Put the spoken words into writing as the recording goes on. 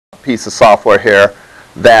piece of software here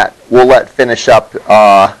that we'll let finish up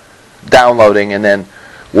downloading, and then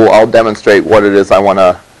I'll demonstrate what it is I want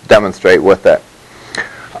to demonstrate with it.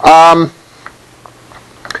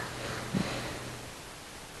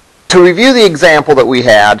 To review the example that we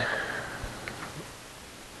had,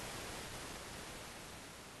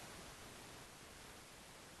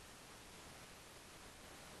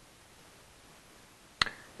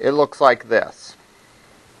 it looks like this.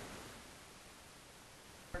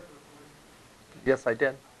 Yes, I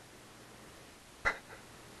did.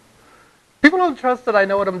 People don't trust that I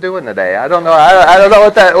know what I'm doing today. I don't know. I don't know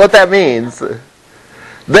what that means.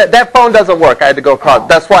 That phone doesn't work. I had to go across.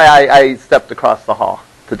 That's why I stepped across the hall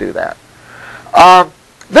to do that.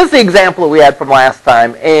 This is the example that we had from last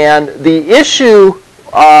time, and the issue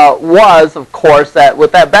was, of course, that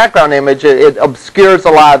with that background image, it obscures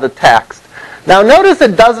a lot of the text. Now, notice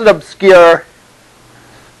it doesn't obscure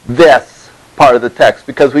this part of the text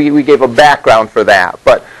because we gave a background for that.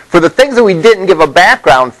 But for the things that we didn't give a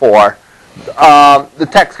background for, the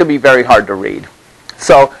text can be very hard to read.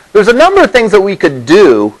 So there's a number of things that we could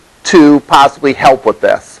do to possibly help with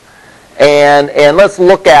this. And let's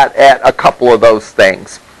look at a couple of those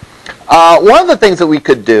things. One of the things that we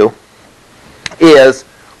could do is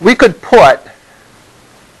we could put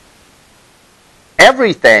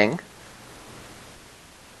everything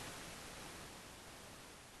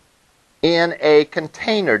in a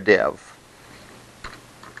container div.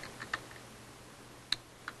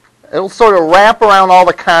 It'll sort of wrap around all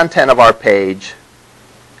the content of our page,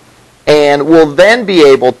 and we'll then be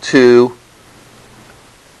able to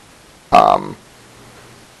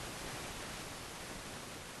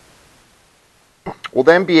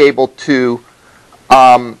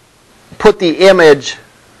put the image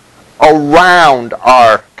around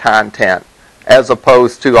our content as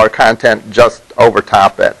opposed to our content just over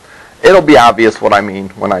top it. It'll be obvious what I mean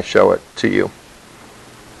when I show it to you.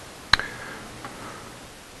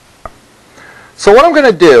 So what I'm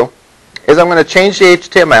going to do is I'm going to change the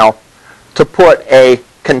HTML to put a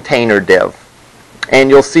container div. And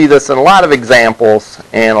you'll see this in a lot of examples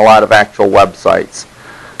and a lot of actual websites.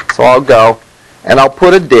 So I'll go and I'll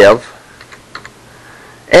put a div.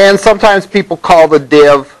 And sometimes people call the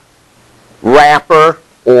div wrapper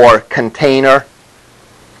or container.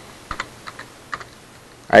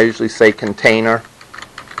 I usually say container.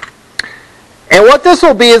 And what this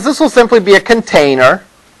will be is this will simply be a container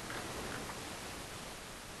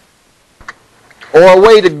or a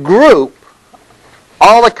way to group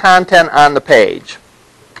all the content on the page.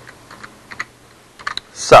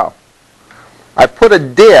 So I put a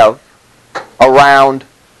div around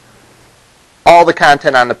all the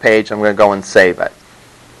content on the page. I'm going to go and save it.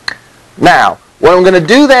 Now, what I'm going to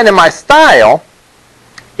do then in my style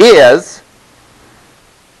is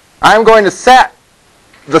I'm going to set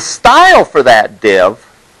the style for that div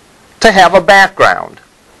to have a background.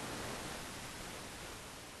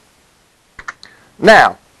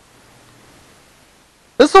 Now,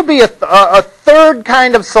 this will be a third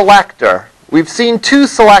kind of selector. We've seen two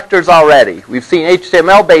selectors already. We've seen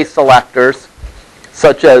HTML-based selectors,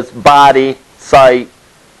 such as body, site,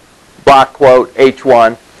 block quote,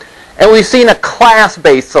 h1. And we've seen a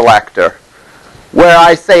class-based selector, where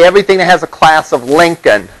I say everything that has a class of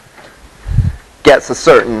Lincoln gets a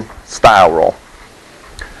certain style rule.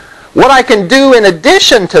 What I can do in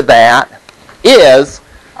addition to that is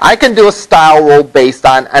I can do a style rule based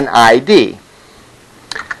on an ID.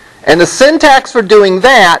 And the syntax for doing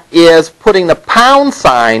that is putting the pound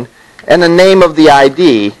sign and the name of the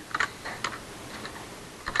ID.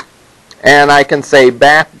 And I can say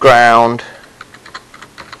background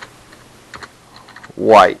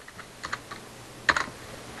white.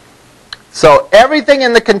 So everything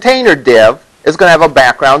in the container div is going to have a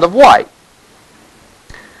background of white.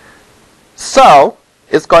 So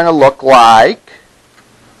it's going to look like,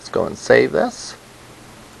 let's go and save this.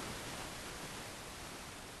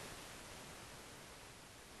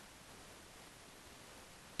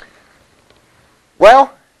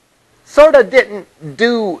 Well, sort of didn't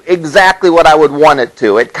do exactly what I would want it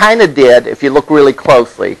to. It kind of did if you look really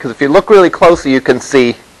closely. Because if you look really closely, you can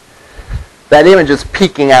see that image is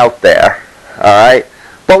peeking out there. All right?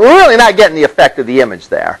 But we're really not getting the effect of the image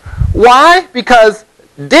there. Why? Because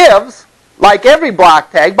divs, like every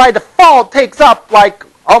block tag, by default takes up like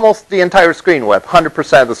almost the entire screen width,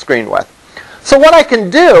 100% of the screen width. So what I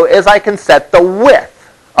can do is I can set the width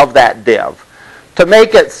of that div to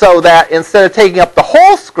make it so that instead of taking up the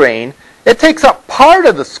whole screen, it takes up part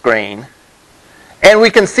of the screen, and we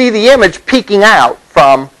can see the image peeking out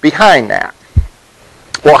from behind that.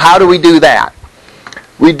 Well, how do we do that?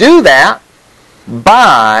 We do that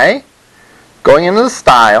by going into the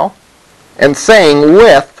style and saying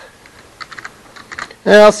width,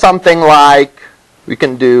 something like, we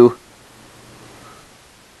can do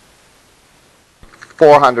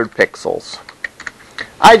 400 pixels.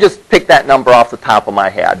 I just picked that number off the top of my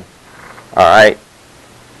head. All right,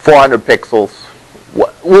 400 pixels.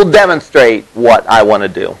 We'll demonstrate what I want to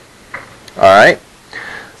do. All right.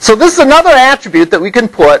 So this is another attribute that we can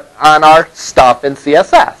put on our stuff in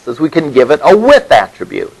CSS, is we can give it a width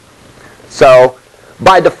attribute. So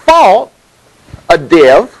by default, a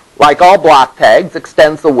div, like all block tags,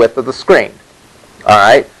 extends the width of the screen. All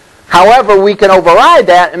right. However, we can override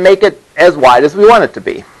that and make it as wide as we want it to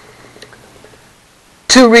be.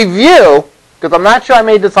 To review, because I'm not sure I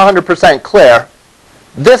made this 100% clear,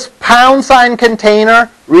 this # container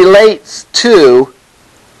relates to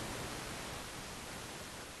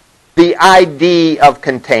the ID of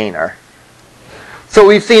container. So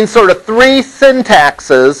we've seen sort of three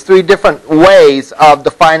syntaxes, three different ways of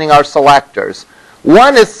defining our selectors.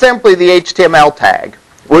 One is simply the HTML tag,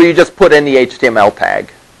 where you just put in the HTML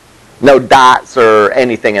tag. No dots or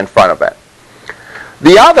anything in front of it.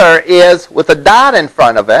 The other is with a dot in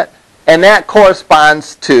front of it, and that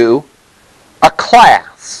corresponds to a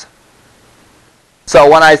class. So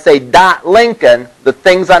when I say .Lincoln, the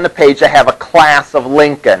things on the page that have a class of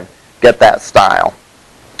Lincoln get that style.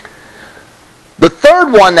 The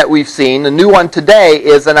third one that we've seen, the new one today,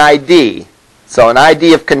 is an ID. So an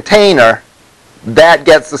ID of container, that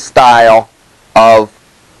gets the style of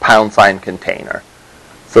 # container.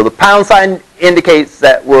 So the # indicates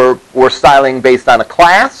that we're styling based on a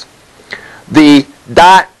class. The #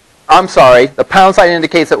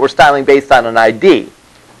 indicates that we're styling based on an ID.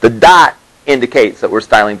 The dot indicates that we're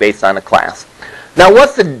styling based on a class. Now,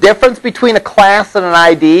 what's the difference between a class and an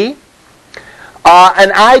ID?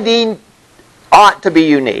 An ID ought to be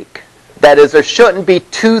unique. That is, there shouldn't be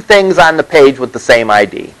two things on the page with the same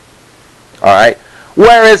ID. All right.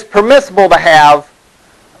 Whereas permissible to have,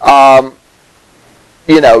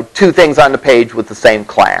 two things on the page with the same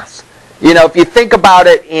class. If you think about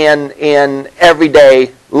it in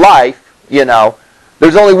everyday life,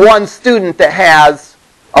 there's only one student that has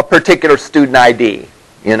a particular student ID.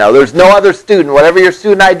 There's no other student. Whatever your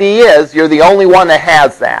student ID is, you're the only one that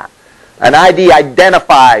has that. An ID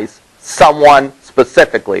identifies someone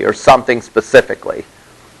specifically or something specifically.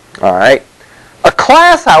 All right. A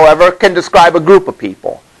class, however, can describe a group of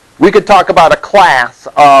people. We could talk about a class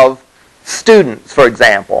of students, for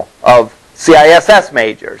example, of CISS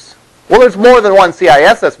majors. Well, there's more than one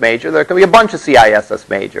CISS major. There can be a bunch of CISS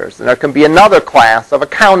majors. And there can be another class of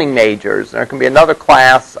accounting majors. And there can be another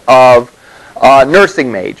class of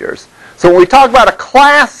nursing majors. So when we talk about a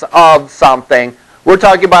class of something, we're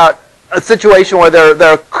talking about a situation where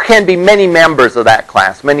there can be many members of that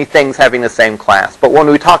class, many things having the same class. But when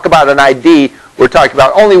we talk about an ID, we're talking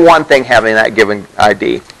about only one thing having that given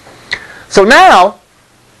ID. So now,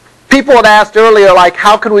 people had asked earlier, like,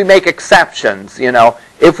 how can we make exceptions?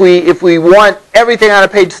 If we want everything on a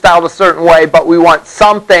page styled a certain way, but we want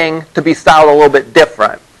something to be styled a little bit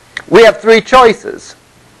different. We have three choices.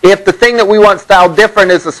 If the thing that we want styled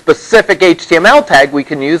different is a specific HTML tag, we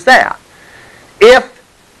can use that. If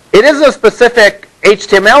it isn't a specific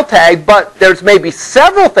HTML tag, but there's maybe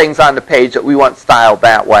several things on the page that we want styled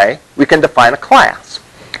that way, we can define a class.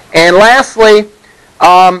 And lastly,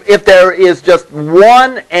 if there is just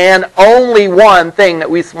one and only one thing that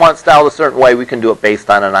we want styled a certain way, we can do it based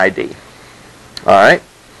on an ID. All right.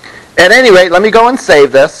 At any rate, let me go and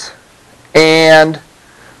save this, and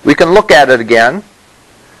we can look at it again.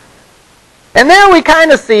 And there we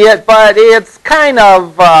kind of see it, but it's kind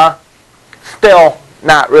of still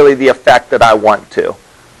not really the effect that I want to. All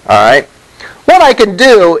right. What I can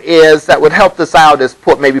do is, that would help this out, is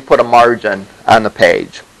maybe put a margin on the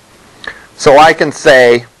page. So I can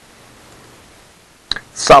say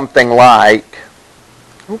something like,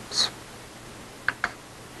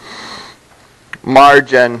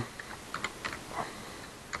 margin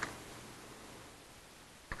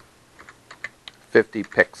 50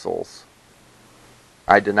 pixels.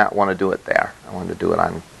 I did not want to do it there. I wanted to do it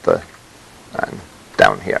on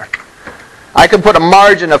down here. I can put a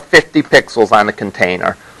margin of 50 pixels on the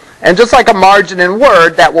container. And just like a margin in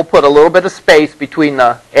Word, that will put a little bit of space between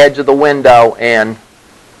the edge of the window and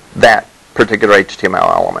that particular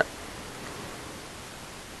HTML element.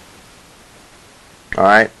 All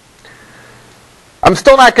right. I'm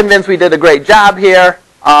still not convinced we did a great job here.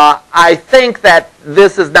 I think that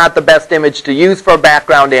this is not the best image to use for a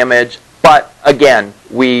background image, but again,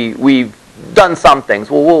 we've done some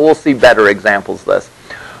things. We'll see better examples of this.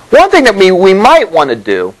 One thing that we might want to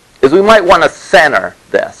do is we might want to center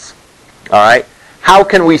this. All right? How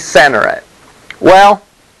can we center it? Well,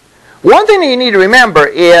 one thing that you need to remember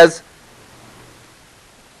is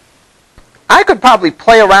I could probably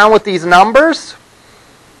play around with these numbers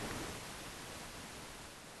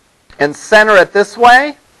and center it this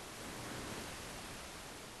way.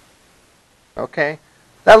 Okay,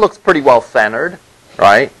 that looks pretty well centered,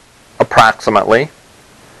 right? Approximately.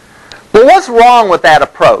 But what's wrong with that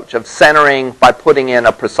approach of centering by putting in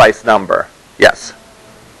a precise number? Yes?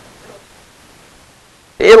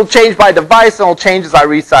 It'll change by device and it'll change as I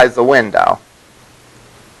resize the window.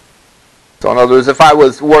 So in other words, if I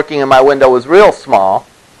was working and my window was real small,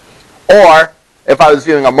 or if I was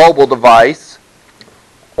viewing a mobile device,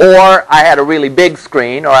 or I had a really big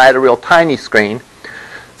screen, or I had a real tiny screen.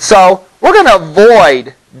 So we're going to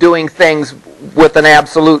avoid doing things with an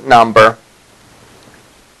absolute number.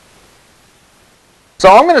 So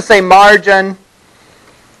I'm going to say margin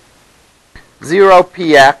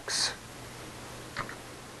 0px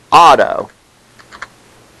auto.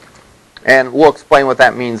 And we'll explain what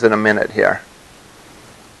that means in a minute here.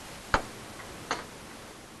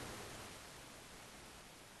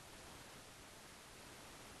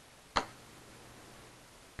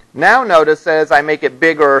 Now notice that as I make it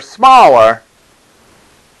bigger or smaller,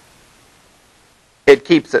 it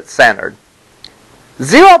keeps it centered.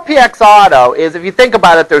 0px auto is, if you think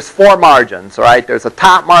about it, there's 4 margins, right? There's a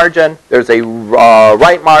top margin, there's a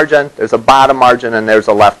right margin, there's a bottom margin, and there's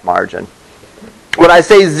a left margin. When I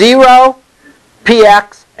say 0,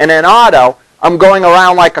 px, and then auto, I'm going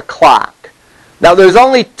around like a clock. Now there's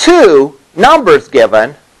only 2 numbers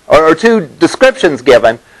given, or 2 descriptions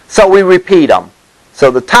given, so we repeat them. So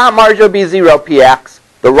the top margin would be 0px,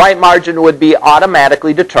 the right margin would be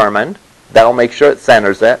automatically determined. That'll make sure it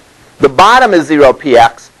centers it. The bottom is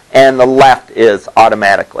 0px, and the left is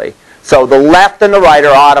automatically. So the left and the right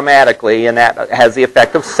are automatically, and that has the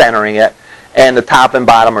effect of centering it, and the top and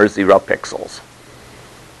bottom are 0 pixels.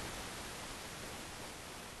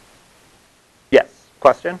 Yes,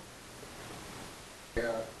 question? Yeah.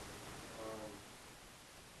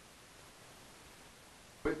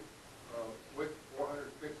 With 400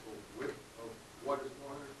 pixels, width of what is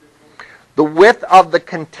 400 pixels? The width of the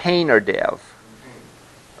container div.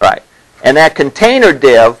 Right. And that container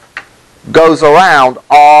div goes around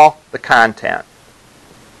all the content.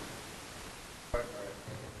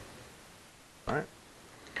 All right.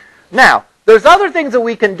 Now, there's other things that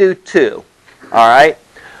we can do too. All right.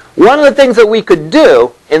 One of the things that we could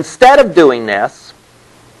do instead of doing this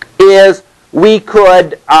is we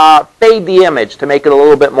could fade the image to make it a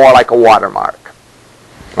little bit more like a watermark.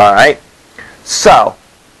 All right. So,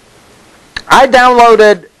 I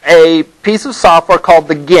downloaded a piece of software called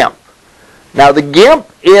the GIMP. Now the GIMP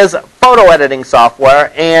is photo editing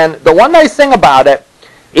software, and the one nice thing about it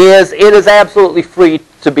is absolutely free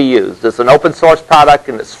to be used. It's an open source product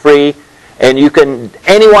and it's free, and you can,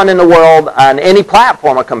 anyone in the world on any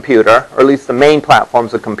platform of computer, or at least the main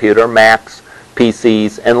platforms of computer, Macs,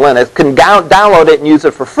 PCs, and Linux, can download it and use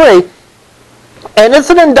it for free. And it's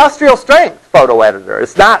an industrial strength photo editor.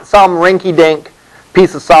 It's not some rinky-dink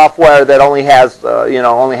piece of software that only has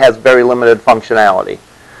only has very limited functionality.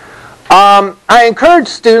 I encourage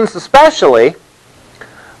students especially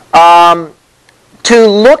to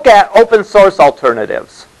look at open source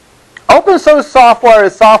alternatives. Open source software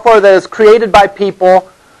is software that is created by people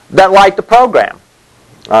that like to program.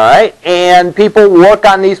 All right, and people work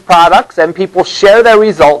on these products and people share their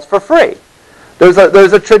results for free. There's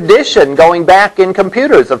a tradition going back in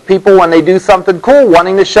computers of people, when they do something cool,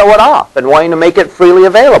 wanting to show it off and wanting to make it freely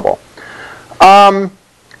available.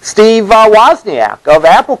 Steve Wozniak of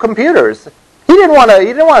Apple Computers, he didn't want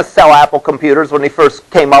to sell Apple computers when he first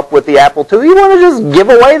came up with the Apple II. He wanted to just give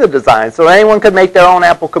away the design so anyone could make their own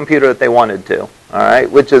Apple computer that they wanted to. All right,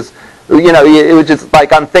 which is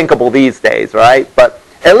like unthinkable these days, right? But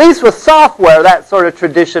at least with software, that sort of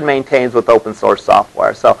tradition maintains with open source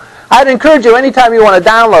software. So I'd encourage you, anytime you want to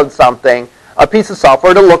download something, a piece of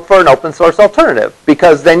software, to look for an open source alternative,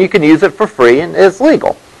 because then you can use it for free and it's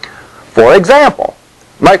legal. For example,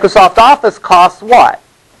 Microsoft Office costs what?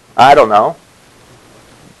 I don't know.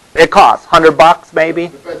 It costs $100 maybe.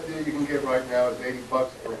 The best deal you can get right now is $80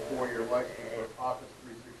 for a 4-year license for Office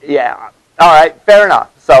 365. Yeah. All right. Fair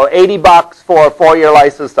enough. So $80 for a 4-year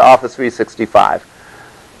license to Office 365.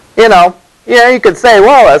 You could say,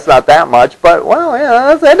 well, that's not that much, but well,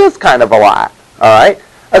 yeah, that is kind of a lot. All right.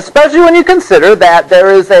 Especially when you consider that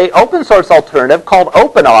there is an open source alternative called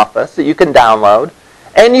OpenOffice that you can download.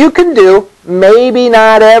 And you can do maybe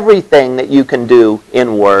not everything that you can do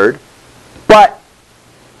in Word, but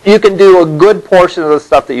you can do a good portion of the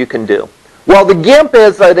stuff that you can do. Well, the GIMP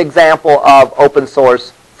is an example of open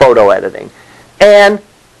source photo editing. And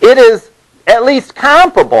it is at least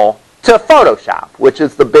comparable to Photoshop, which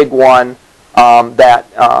is the big one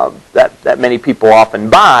that many people often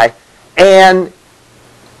buy. And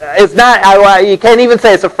it's not, you can't even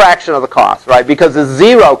say it's a fraction of the cost, right? Because it's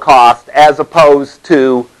zero cost as opposed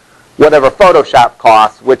to whatever Photoshop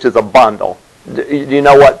costs, which is a bundle. Do you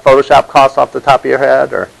know what Photoshop costs off the top of your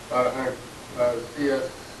head? Or CISS216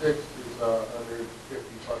 is under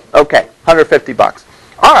 $50. Okay, $150.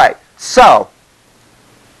 All right, so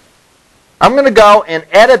I'm going to go and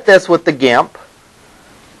edit this with the GIMP.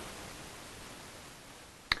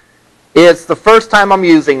 It's the first time I'm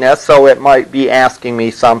using this, so it might be asking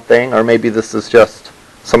me something, or maybe this is just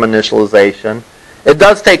some initialization. It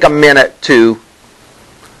does take a minute to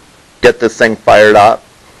get this thing fired up,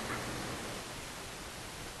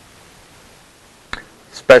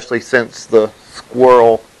 especially since the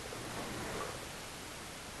squirrel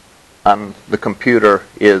on the computer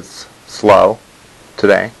is slow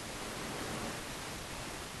today.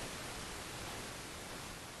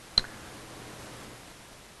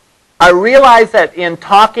 I realize that in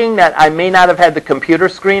talking that I may not have had the computer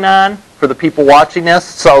screen on for the people watching this,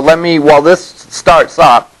 so let me, while this starts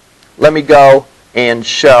up, let me go and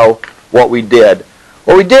show what we did.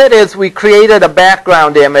 What we did is we created a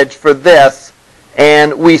background image for this,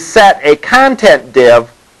 and we set a content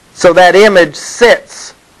div so that image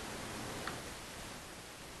sits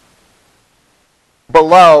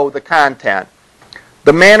below the content.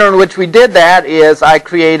 The manner in which we did that is I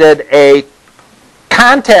created a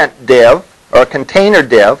content div, or a container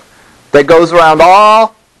div, that goes around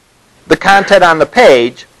all the content on the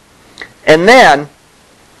page, and then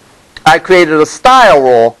I created a style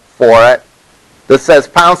rule for it that says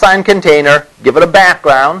 #container, give it a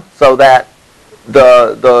background so that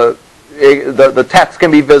the text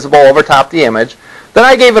can be visible over top the image. Then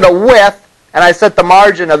I gave it a width, and I set the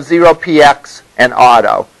margin of 0px and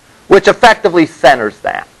auto, which effectively centers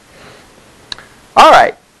that. All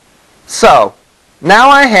right, so now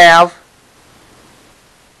I have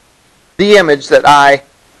the image that I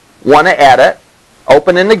want to edit,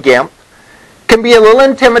 open in the GIMP. Can be a little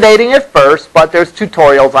intimidating at first, but there's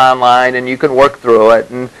tutorials online and you can work through it.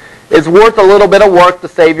 And it's worth a little bit of work to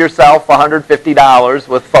save yourself $150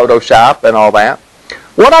 with Photoshop and all that.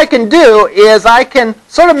 What I can do is I can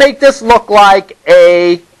sort of make this look like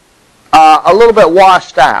a little bit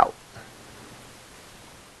washed out,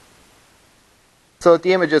 so that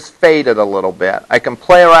the image is faded a little bit. I can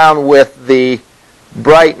play around with the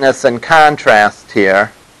brightness and contrast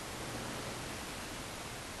here.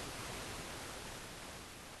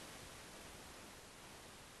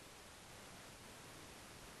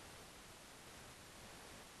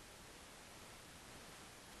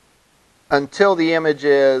 Until the image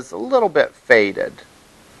is a little bit faded.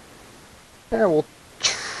 And we'll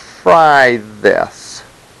try this.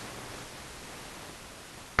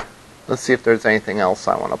 Let's see if there's anything else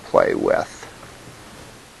I want to play with.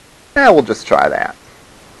 We'll just try that.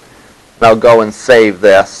 And I'll go and save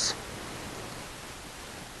this.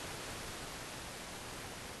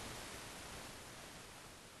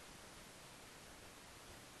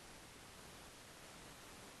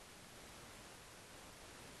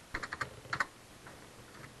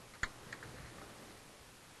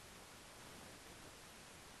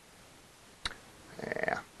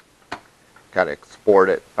 Got to export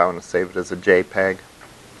it if I want to save it as a JPEG.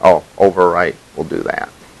 Oh, overwrite. We'll do that.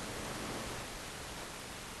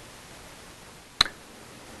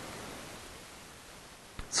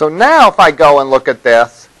 So now if I go and look at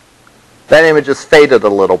this, that image is faded a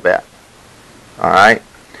little bit. All right?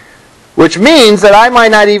 Which means that I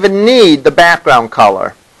might not even need the background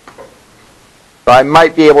color. So I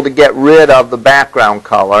might be able to get rid of the background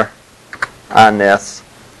color on this.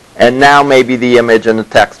 And now maybe the image and the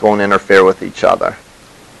text won't interfere with each other.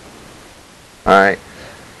 All right.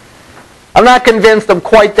 I'm not convinced I'm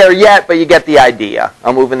quite there yet, but you get the idea.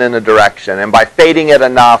 I'm moving in a direction. And by fading it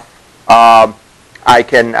enough, I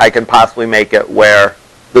can possibly make it where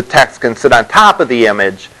the text can sit on top of the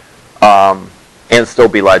image and still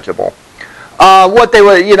be legible. What they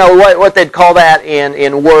would, what they'd call that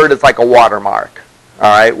in Word is like a watermark.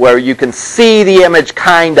 All right, where you can see the image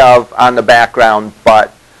kind of on the background,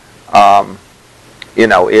 but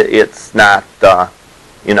it's not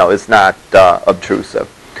it's not obtrusive.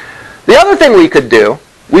 The other thing we could do,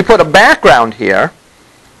 we put a background here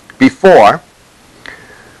before.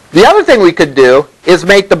 The other thing we could do is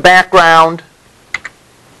make the background,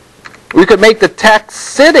 we could make the text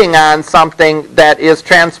sitting on something that is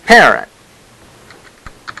transparent.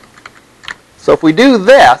 So if we do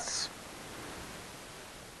this,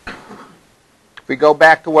 if we go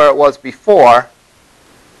back to where it was before,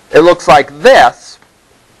 it looks like this.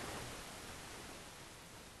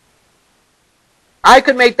 I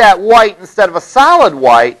could make that white instead of a solid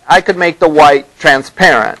white. I could make the white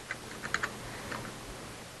transparent.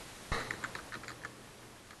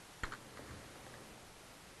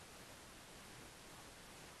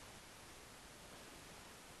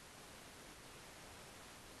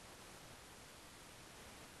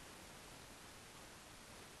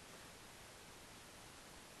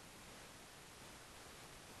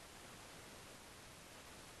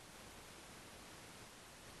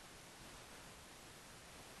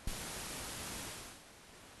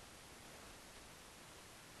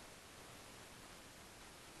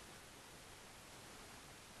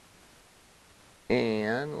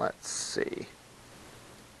 And let's see.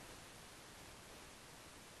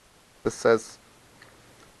 This says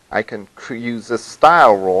I can use this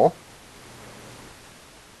style rule.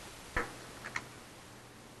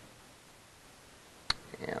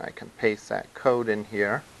 And I can paste that code in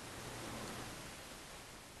here.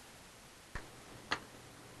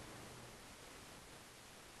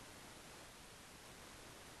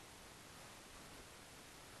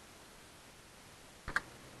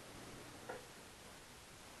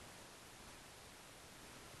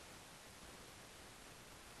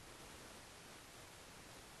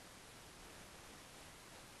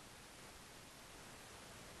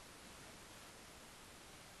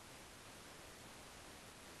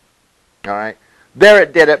 All right. There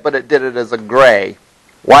it did it, but it did it as a gray.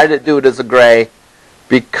 Why did it do it as a gray?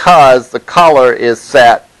 Because the color is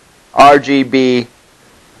set RGB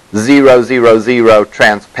 000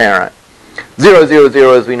 transparent.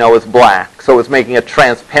 000, as we know, is black. So it's making a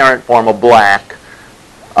transparent form of black.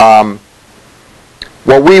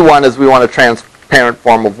 What we want is we want a transparent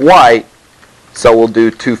form of white. So we'll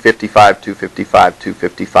do 255, 255,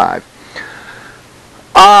 255.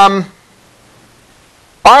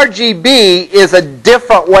 RGB is a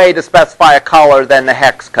different way to specify a color than the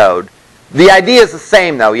hex code. The idea is the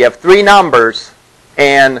same, though. You have three numbers,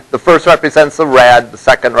 and the first represents the red, the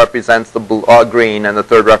second represents the green, and the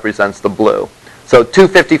third represents the blue. So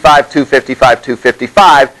 255, 255,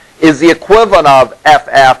 255 is the equivalent of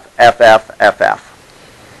FF, FF,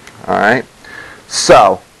 FF. All right?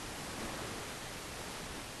 So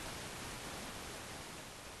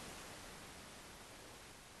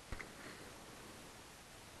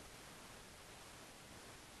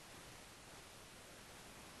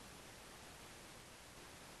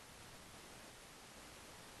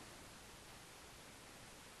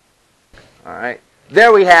all right,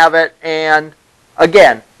 there we have it, and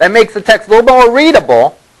again, that makes the text a little more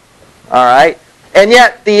readable, all right, and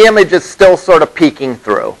yet the image is still sort of peeking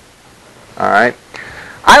through, all right.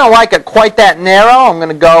 I don't like it quite that narrow. I'm going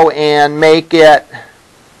to go and make it,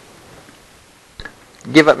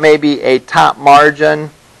 give it maybe a top margin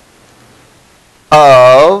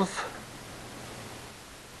of,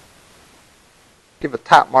 give a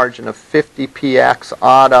top margin of 50 px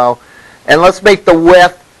auto, and let's make the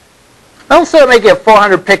width, instead of making it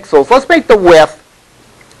 400 pixels, let's make the width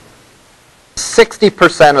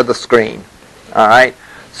 60% of the screen. All right.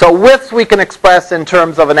 So widths we can express in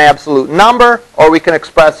terms of an absolute number, or we can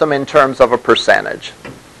express them in terms of a percentage.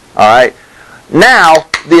 All right. Now,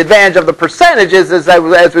 the advantage of the percentages is that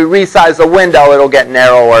as we resize the window, it'll get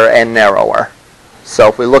narrower and narrower. So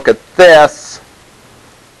if we look at this,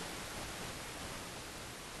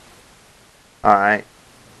 all right,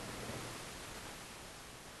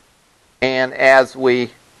 and as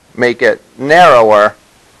we make it narrower,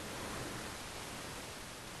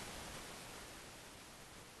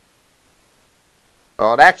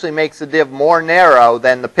 well, it actually makes the div more narrow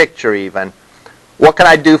than the picture even. What can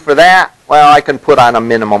I do for that? Well, I can put on a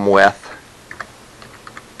minimum width,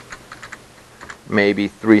 maybe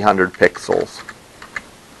 300 pixels.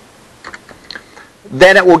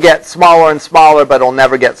 Then it will get smaller and smaller, but it'll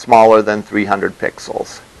never get smaller than 300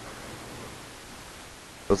 pixels.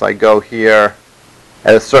 As I go here,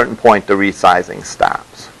 at a certain point, the resizing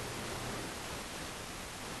stops.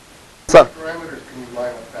 So,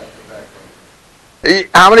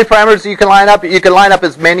 how many parameters you can line up? You can line up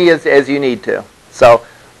as many as you need to. So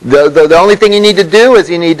the only thing you need to do is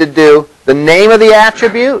you need to do the name of the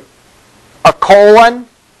attribute, a colon,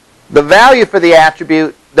 the value for the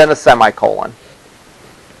attribute, then a semicolon.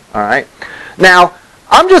 All right. Now,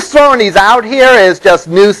 I'm just throwing these out here as just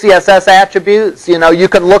new CSS attributes. You know, you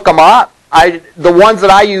can look them up. The ones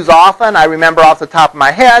that I use often, I remember off the top of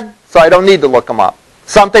my head, so I don't need to look them up.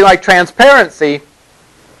 Something like transparency,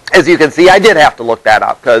 as you can see, I did have to look that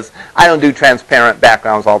up because I don't do transparent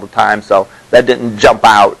backgrounds all the time, so that didn't jump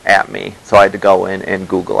out at me. So I had to go in and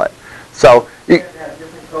Google it. So you have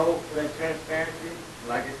different code for that transparency,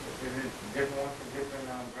 like it's different ones for different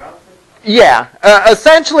browsers. Yeah,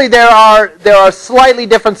 essentially there are slightly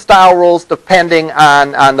different style rules depending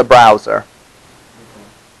on the browser.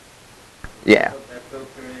 Yeah.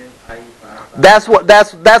 That's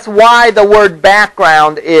why the word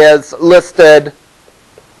background is listed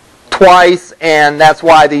twice, and that's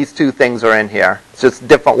why these two things are in here. It's just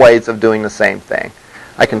different ways of doing the same thing.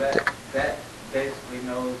 I can. That basically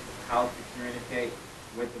knows how to communicate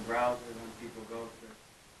with the browser when people go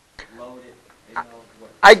to load it. It knows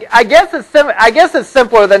what. I guess it's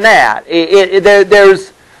simpler than that.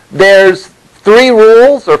 There's 3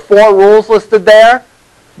 rules or 4 rules listed there.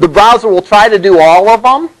 The browser will try to do all of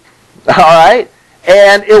them. All right,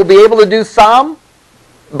 and it'll be able to do some,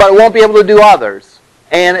 but it won't be able to do others.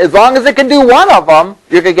 And as long as it can do one of them,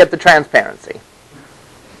 you're going to get the transparency.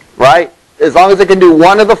 Right? As long as it can do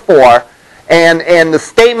one of the 4. And the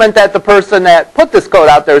statement that the person that put this code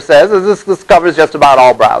out there says is this covers just about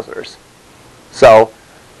all browsers. So,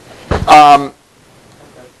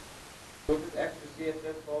 With this extra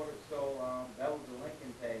CSS folder, so that was the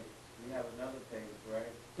linking page. We have another page, right?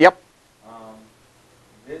 yep.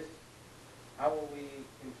 This, how will we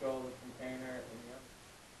control the container and the other?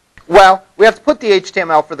 Well, we have to put the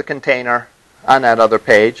HTML for the container on that other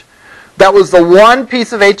page. That was the one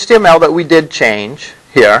piece of HTML that we did change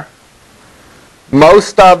here.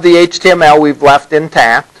 Most of the HTML we've left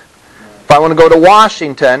intact. If I want to go to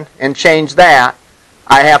Washington and change that,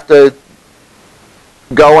 I have to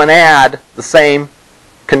go and add the same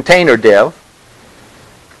container div.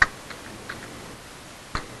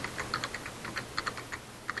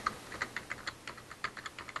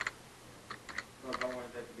 So if I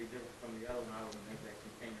wanted that to be different from the other one, I would make that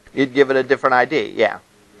container. You'd give it a different ID, yeah.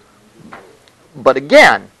 But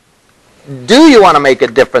again, do you want to make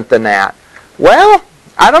it different than that? Well,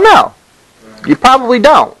 I don't know. You probably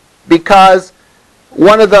don't, because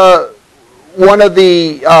one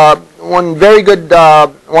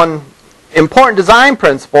important design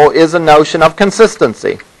principle is a notion of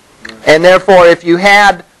consistency, and therefore, if you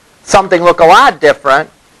had something look a lot different,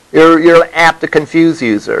 you're apt to confuse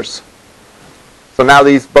users. So now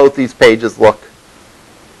both these pages look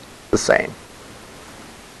the same.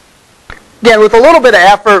 Again, with a little bit of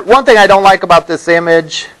effort, one thing I don't like about this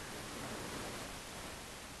image,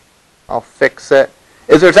 I'll fix it,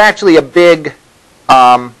 is there's actually a big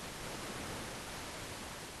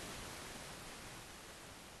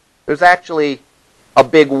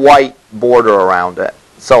white border around it.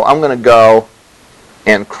 So I'm going to go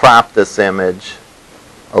and crop this image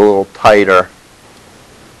a little tighter.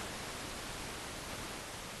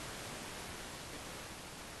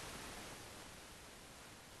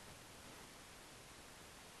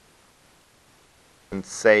 And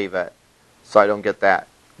save it so I don't get that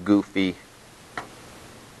goofy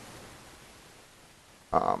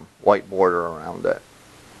white border around it.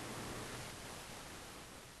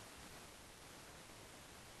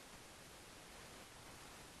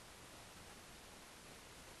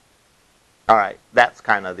 All right, that's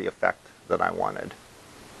kind of the effect that I wanted.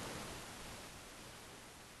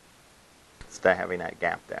 Instead of having that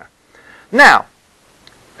gap there. Now,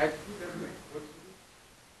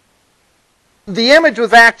 the image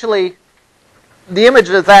is actually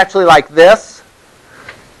like this.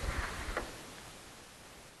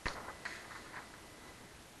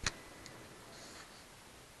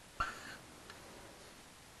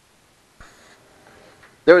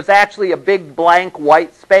 There was actually a big blank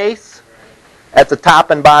white space at the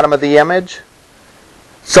top and bottom of the image.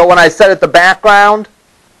 So when I set it to background,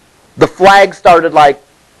 the flag started like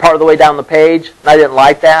part of the way down the page, and I didn't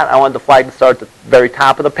like that. I wanted the flag to start at the very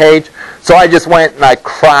top of the page. So I just went and I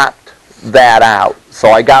cropped that out.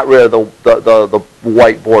 So I got rid of the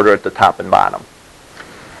white border at the top and bottom,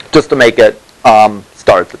 just to make it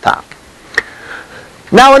start at the top.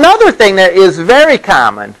 Now another thing that is very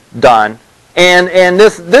common done, and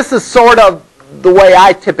this is sort of the way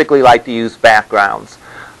I typically like to use backgrounds.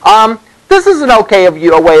 This is an okay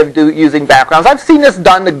way of using backgrounds. I've seen this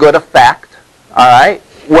done to good effect. All right.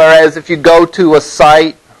 Whereas if you go to a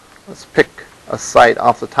site, let's pick a site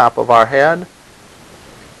off the top of our head.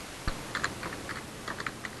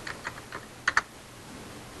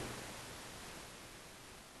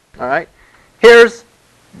 All right. Here's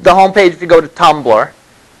the home page if you go to Tumblr.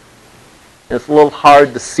 It's a little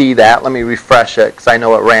hard to see that. Let me refresh it because I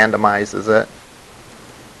know it randomizes it.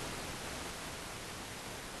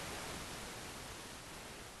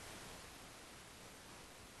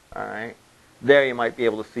 All right. There you might be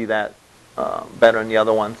able to see that better than the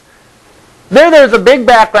other ones. There's a big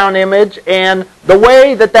background image, and the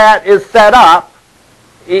way that is set up,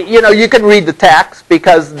 you can read the text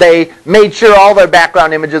because they made sure all their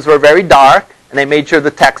background images were very dark and they made sure the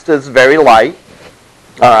text is very light.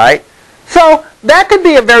 All right. So that could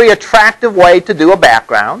be a very attractive way to do a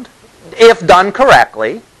background if done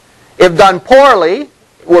correctly. If done poorly,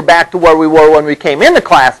 we're back to where we were when we came into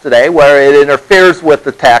class today, where it interferes with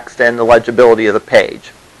the text and the legibility of the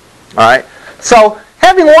page. All right. So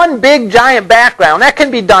having one big giant background, that can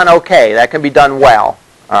be done okay. That can be done well.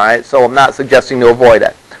 All right. So I'm not suggesting to avoid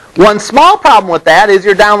it. One small problem with that is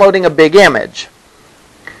you're downloading a big image.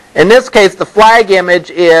 In this case, the flag image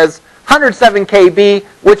is 107 KB,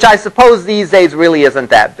 which I suppose these days really isn't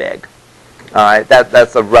that big. All right,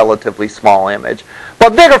 that's a relatively small image.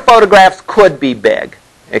 But bigger photographs could be big.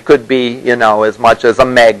 It could be, you know, as much as a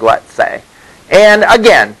meg, let's say. And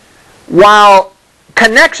again, while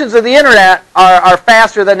connections of the internet are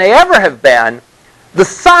faster than they ever have been, the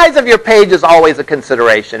size of your page is always a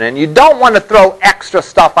consideration. And you don't want to throw extra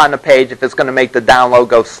stuff on the page if it's going to make the download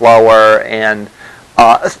go slower, and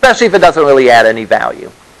especially if it doesn't really add any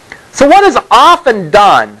value. So what is often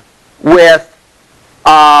done with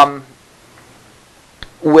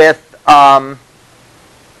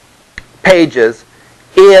pages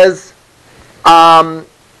is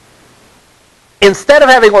instead of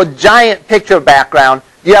having a giant picture background,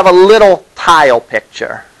 you have a little tile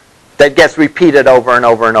picture that gets repeated over and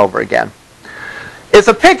over and over again. It's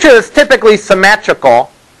a picture that's typically symmetrical.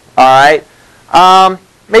 All right,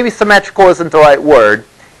 maybe symmetrical isn't the right word.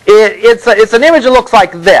 It's an image that looks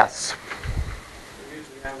like this.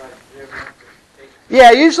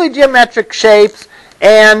 Yeah, usually geometric shapes,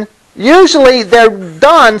 and usually they're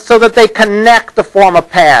done so that they connect to form a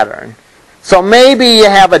pattern. So maybe you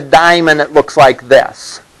have a diamond that looks like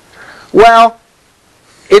this. Well,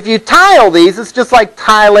 if you tile these, it's just like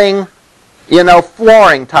tiling, you know,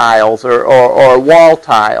 flooring tiles or wall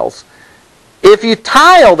tiles. If you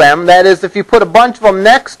tile them, that is, if you put a bunch of them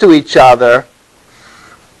next to each other,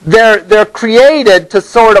 they're created to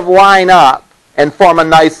sort of line up and form a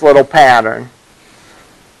nice little pattern.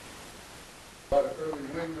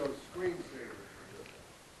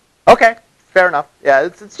 Okay, fair enough. Yeah,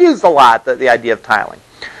 it's used a lot, the idea of tiling.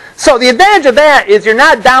 So the advantage of that is you're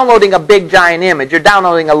not downloading a big giant image, you're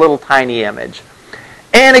downloading a little tiny image.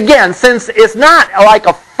 And again, since it's not like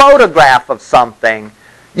a photograph of something,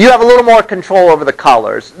 you have a little more control over the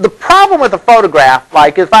colors. The problem with a photograph,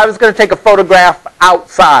 like if I was going to take a photograph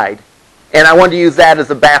outside and I wanted to use that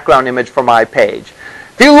as a background image for my page.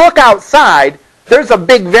 If you look outside, there's a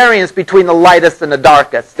big variance between the lightest and the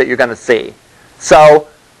darkest that you're going to see. So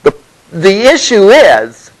the issue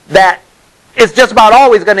is that it's just about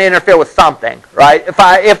always going to interfere with something, right? If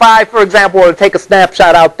I, for example, were to take a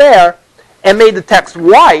snapshot out there and made the text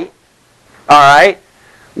white, all right,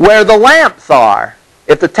 where the lamps are,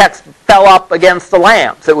 if the text fell up against the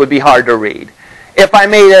lamps, it would be hard to read. If I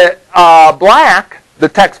made it black, the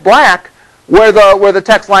text black, where the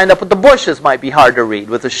text lined up with the bushes might be hard to read,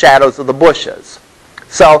 with the shadows of the bushes.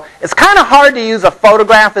 So it's kind of hard to use a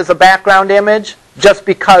photograph as a background image just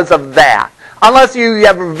because of that, unless you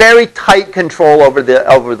have very tight control over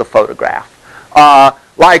the photograph.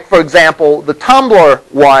 Like, for example, the Tumblr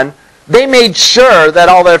one, they made sure that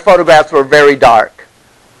all their photographs were very dark.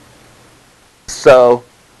 So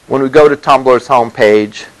when we go to Tumblr's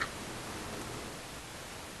homepage,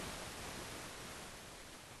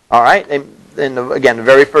 all right, again, the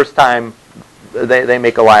very first time they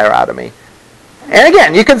make a liar out of me. And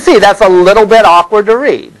again, you can see that's a little bit awkward to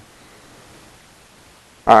read.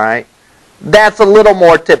 All right, that's a little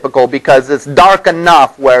more typical because it's dark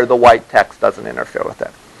enough where the white text doesn't interfere with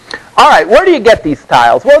it. All right, where do you get these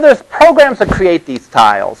tiles? Well, there's programs that create these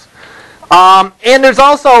tiles. And there's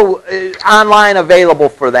also online available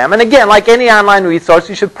for them. And again, like any online resource,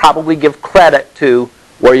 you should probably give credit to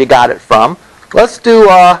where you got it from. Let's do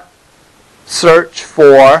a search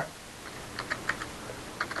for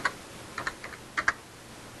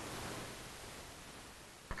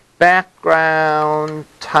background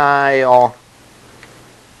tile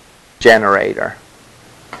generator.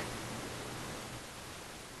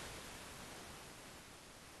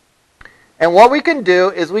 And what we can do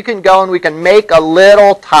is we can go and we can make a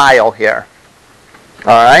little tile here.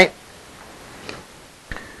 All right?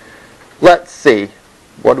 Let's see.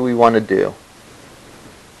 What do we want to do?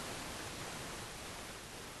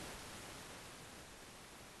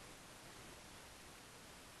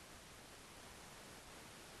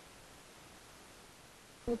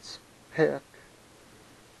 Let's pick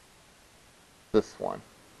this one.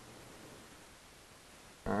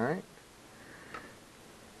 All right.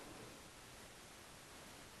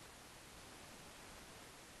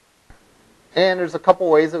 And there's a couple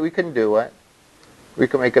ways that we can do it. We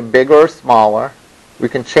can make it bigger or smaller. We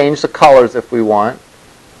can change the colors if we want.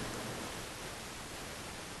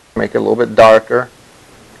 make it a little bit darker,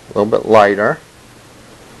 a little bit lighter.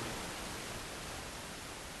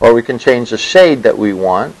 Or we can change the shade that we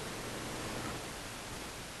want.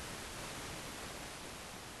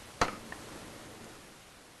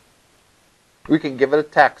 We can give it a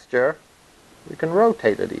texture. We can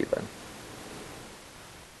rotate it even.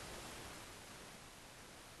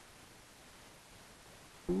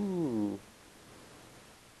 Ooh.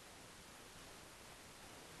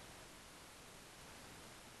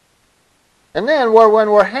 And then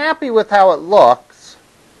when we're happy with how it looks,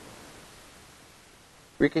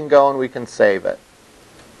 we can go and we can save it.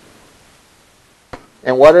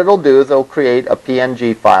 And what it'll do is it'll create a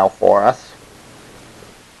PNG file for us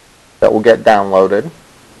that will get downloaded.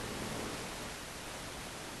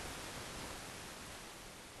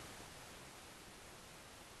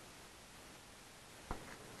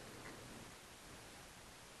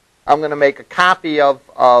 I'm going to make a copy of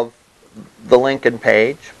the Lincoln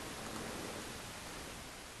page.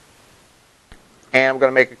 And I'm going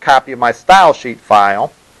to make a copy of my style sheet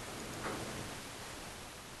file.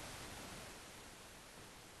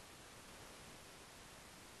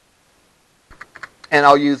 And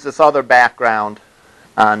I'll use this other background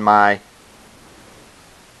on my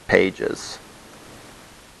pages.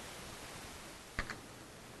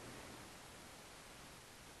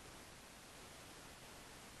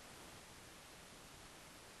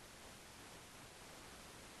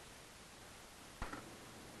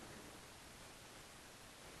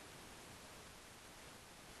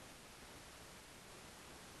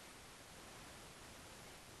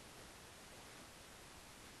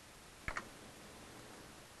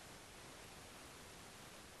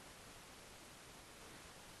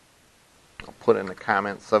 Put in the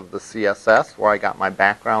comments of the CSS where I got my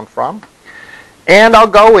background from. And I'll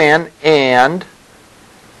go in and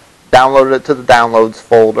download it to the downloads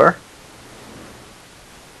folder.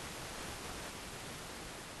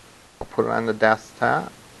 I'll put it on the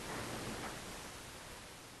desktop.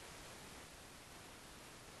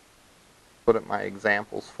 Put it in my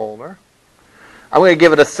examples folder. I'm going to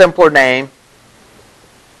give it a simpler name.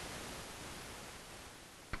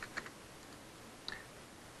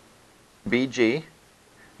 BG.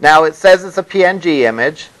 Now it says it's a PNG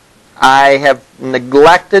image. I have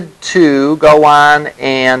neglected to go on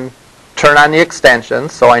and turn on the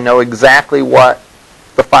extensions so I know exactly what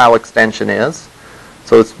the file extension is.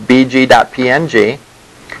 So it's bg.png.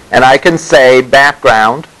 And I can say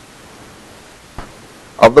background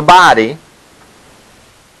of the body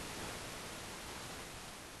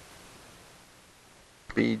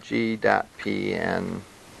bg.png.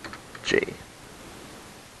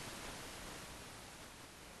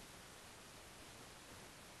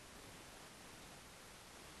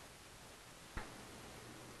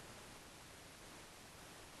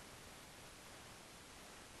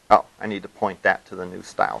 Oh, I need to point that to the new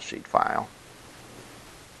style sheet file.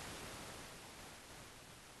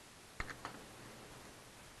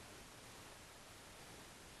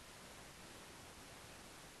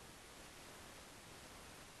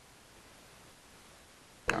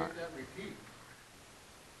 Why does that repeat?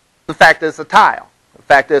 The fact that it's a tile. The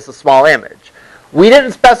fact that it's a small image. We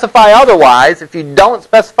didn't specify otherwise. If you don't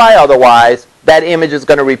specify otherwise, that image is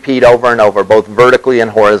going to repeat over and over, both vertically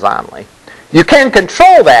and horizontally. You can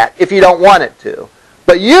control that if you don't want it to.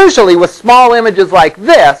 But usually with small images like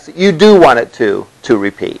this, you do want it to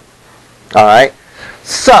repeat. All right?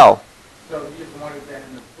 So So if you just wanted that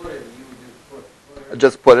in the footer, you would just put footer.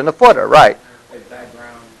 just put in the footer, right. Say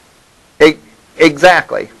background.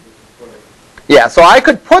 Exactly. Footer. Yeah, so I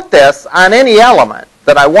could put this on any element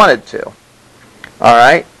that I wanted to. All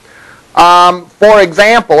right? For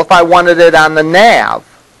example, if I wanted it on the nav,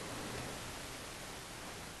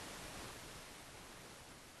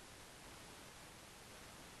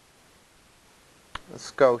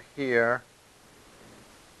 let's go here,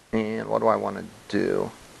 and what do I want to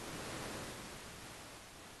do?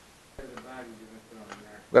 The body you're going to put on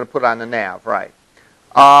there. I'm going to put it on the nav, right.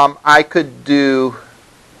 I could do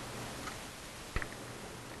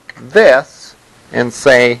this and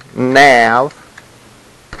say nav,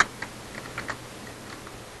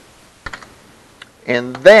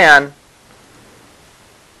 and then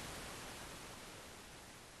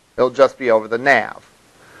it'll just be over the nav.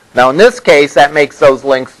 Now in this case, that makes those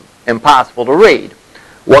links impossible to read.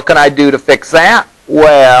 What can I do to fix that?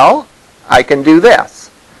 Well, I can do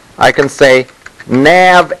this. I can say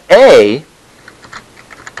nav A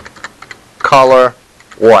color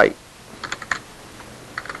white.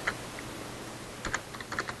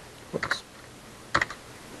 Oops.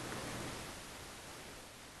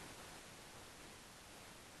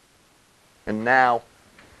 And now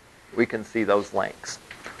we can see those links.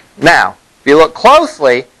 Now, if you look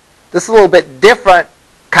closely, this is a little bit different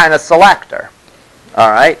kind of selector.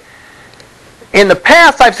 All right. In the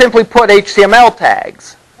past, I've simply put HTML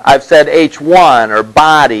tags. I've said H1 or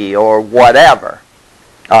body or whatever.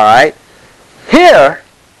 All right. Here,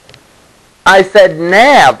 I said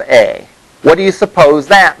nav A. What do you suppose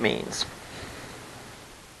that means?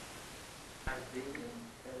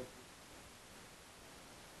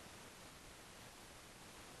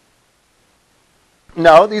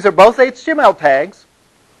 No, these are both HTML tags.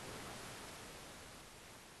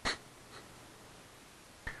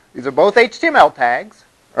 These are both HTML tags,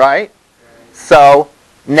 right? So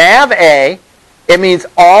nav A, it means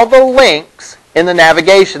all the links in the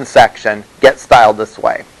navigation section get styled this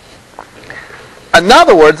way. In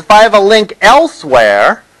other words, if I have a link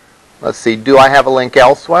elsewhere, let's see, do I have a link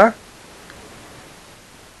elsewhere?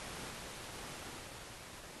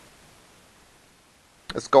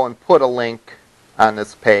 Let's go and put a link on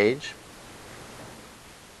this page.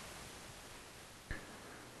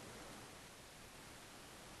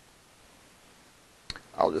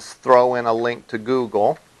 I'll just throw in a link to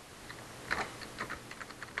Google.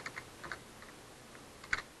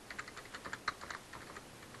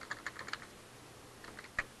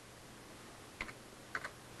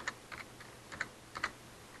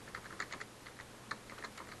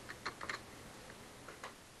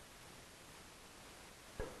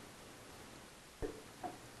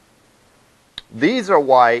 These are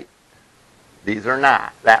white, these are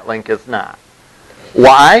not. That link is not.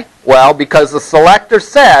 Why? Well, because the selector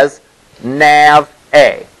says nav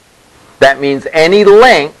A. That means any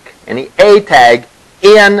link, any A tag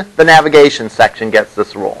in the navigation section gets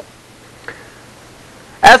this rule.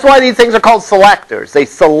 That's why these things are called selectors. They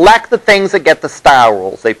select the things that get the style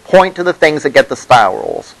rules. They point to the things that get the style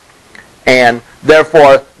rules. And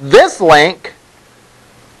therefore, this link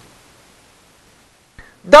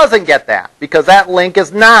doesn't get that, because that link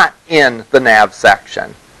is not in the nav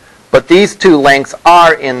section. But these two links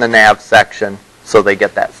are in the nav section, so they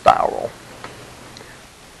get that style rule.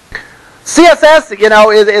 CSS, you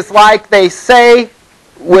know, is like they say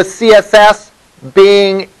with CSS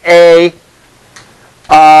being a,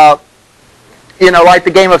 you know, like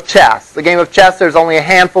the game of chess. The game of chess, there's only a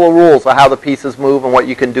handful of rules of how the pieces move and what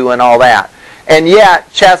you can do and all that. And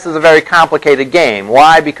yet, chess is a very complicated game.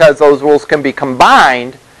 Why? Because those rules can be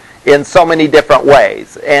combined in so many different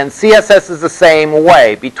ways. And CSS is the same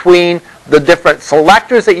way. Between the different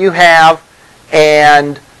selectors that you have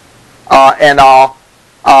and all,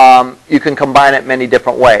 you can combine it many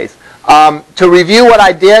different ways. To review what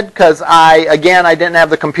I did, because I didn't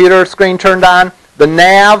have the computer screen turned on, the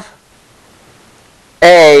nav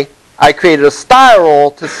A, I created a style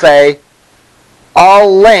rule to say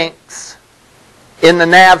all links in the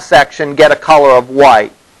nav section get a color of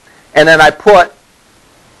white. And then I put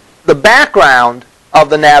the background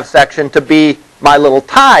of the nav section to be my little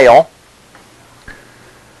tile.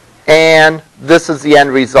 And this is the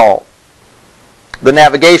end result. The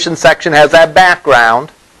navigation section has that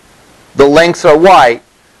background. The links are white.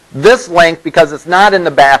 This link, because it's not in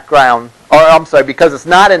the background, or I'm sorry, because it's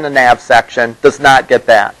not in the nav section, does not get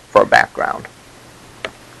that for a background.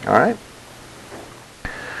 All right?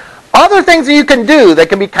 Other things that you can do that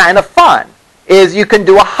can be kind of fun is you can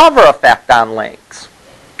do a hover effect on links.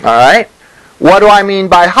 All right? What do I mean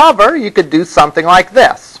by hover? You could do something like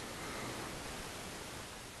this.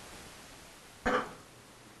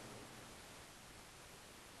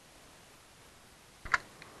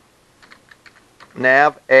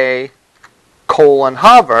 Nav A :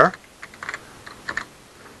 hover.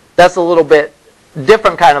 That's a little bit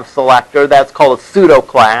different kind of selector. That's called a pseudo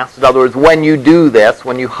class. In other words, when you do this,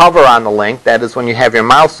 when you hover on the link, that is when you have your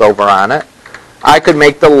mouse over on it, I could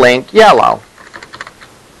make the link yellow.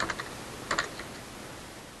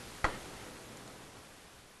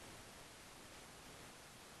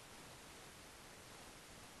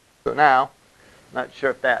 So now, not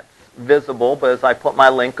sure if that's visible, but as I put my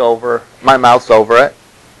link over, my mouse over it,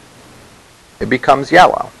 it becomes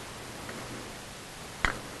yellow.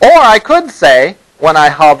 Or I could say, when I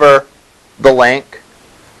hover the link,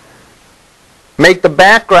 make the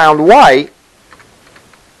background white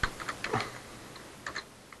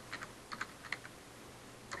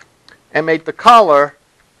and make the color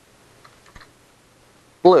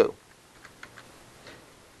blue.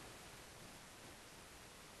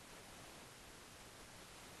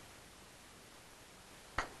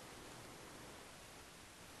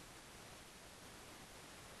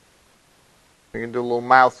 We can do a little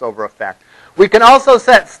mouse over effect. We can also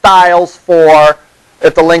set styles for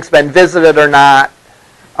if the link's been visited or not,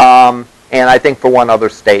 and I think for one other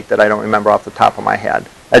state that I don't remember off the top of my head.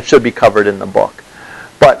 That should be covered in the book.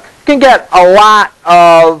 But You can get a lot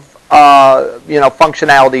of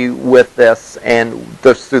functionality with this, and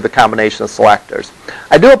just through the combination of selectors.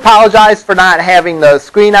 I do apologize for not having the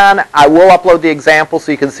screen on. I will upload the example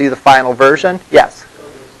so you can see the final version. Yes? So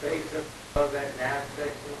the space of that nav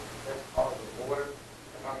section, that's called the border.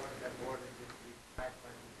 If I want that border to just be typed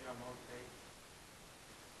like you see on most pages,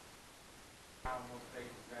 how most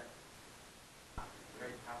pages that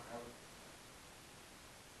very top element.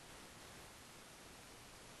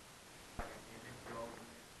 Like an image go over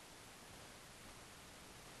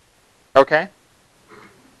there. Okay.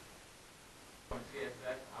 On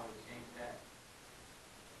CSS, I would change that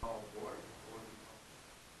all border.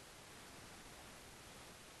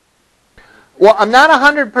 Well, I'm not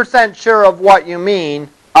 100% sure of what you mean.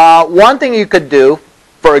 One thing you could do,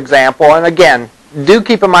 for example, and again, do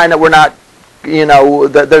keep in mind that we're not,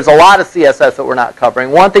 there's a lot of CSS that we're not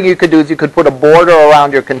covering. One thing you could do is you could put a border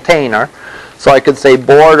around your container. So I could say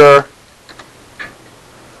border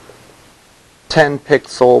 10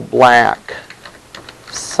 pixel black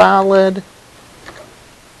solid,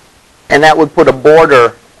 and that would put a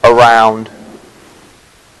border around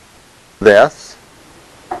this.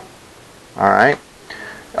 All right.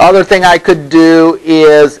 Other thing I could do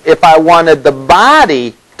is if I wanted the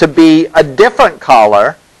body to be a different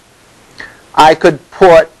color, I could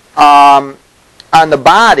put on the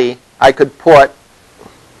body, I could put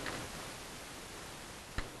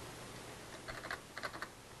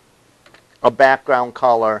a background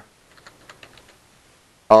color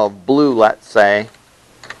of blue, let's say.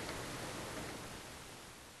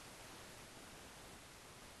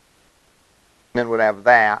 Then would have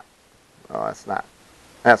that. Oh,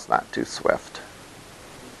 that's not too swift.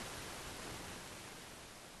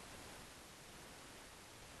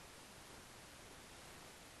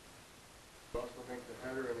 You also make the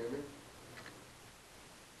header an image?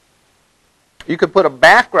 You could put a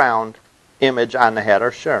background image on the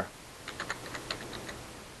header, sure.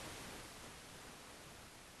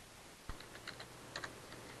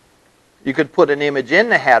 You could put an image in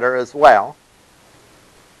the header as well.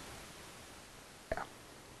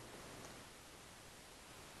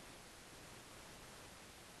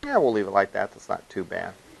 Yeah, we'll leave it like that. That's not too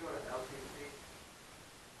bad.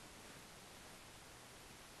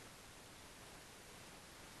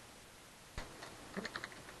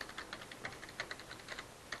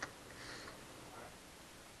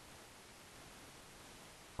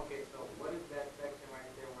 Okay, so what is that section right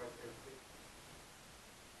there where it says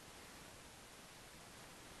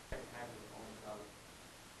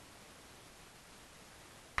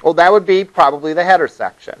Well, that would be probably the header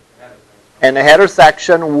section. And the header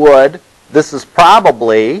section would, this is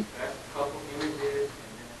probably, that's a couple images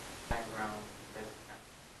and then background.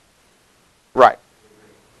 right,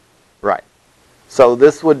 right. So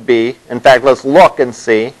this would be, in fact, let's look and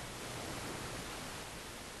see.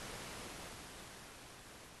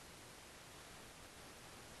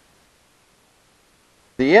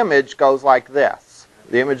 The image goes like this.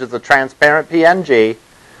 The image is a transparent PNG,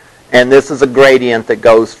 and this is a gradient that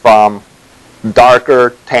goes from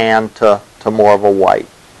darker tan to more of a white.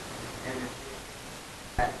 And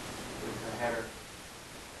that is the header.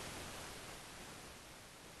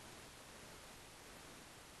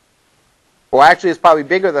 Well, actually, it's probably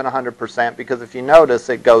bigger than 100% because if you notice,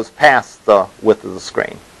 it goes past the width of the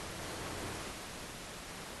screen.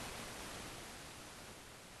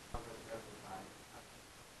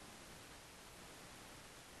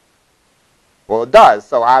 Well, it does.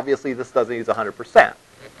 So obviously, this doesn't use 100%.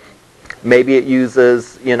 Maybe it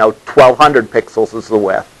uses, 1,200 pixels as the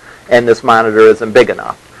width, and this monitor isn't big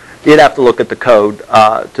enough. You'd have to look at the code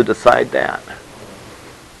to decide that.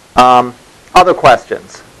 Other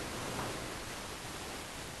questions?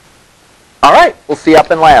 All right, we'll see you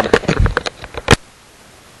up in lab.